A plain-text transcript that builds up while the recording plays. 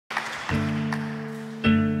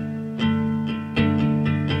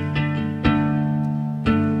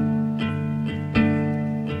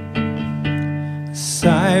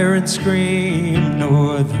hear and scream.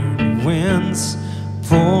 Northern winds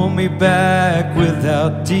pull me back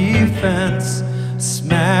without defense.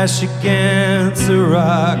 Smash against the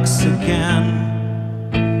rocks again.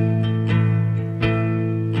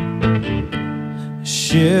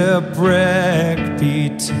 Shipwreck,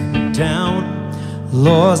 beaten down,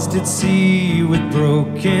 lost at sea with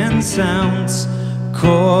broken sounds,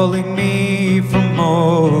 calling me from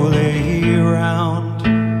all around.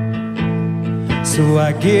 So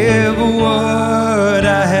I give what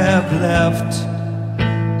I have left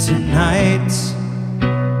tonight.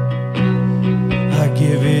 I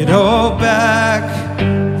give it all back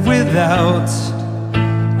without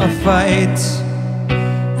a fight.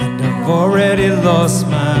 And I've already lost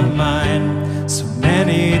my mind so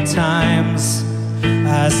many times.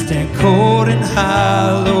 I stand cold and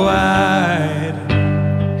hollow-eyed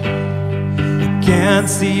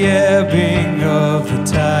against the ebbing of the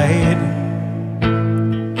tide.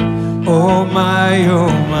 Oh my,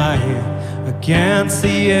 against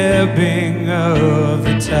the ebbing of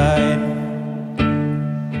the tide.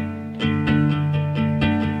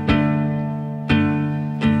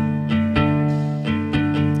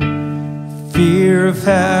 Fear of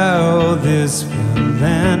how this will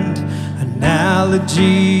end,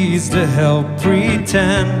 analogies to help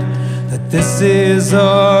pretend that this is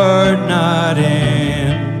art, not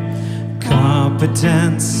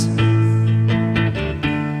incompetence.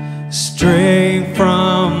 Straying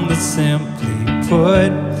from the simply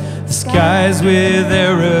put, the skies with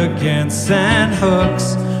arrogance and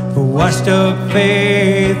hooks for washed up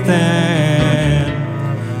faith and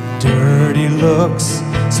dirty looks.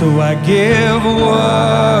 So I give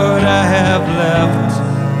what I have left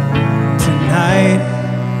tonight.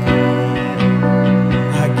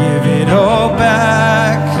 I give it all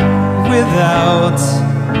back without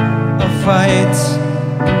a fight.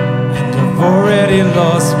 And I've already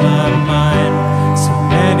lost my mind so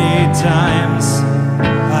many times.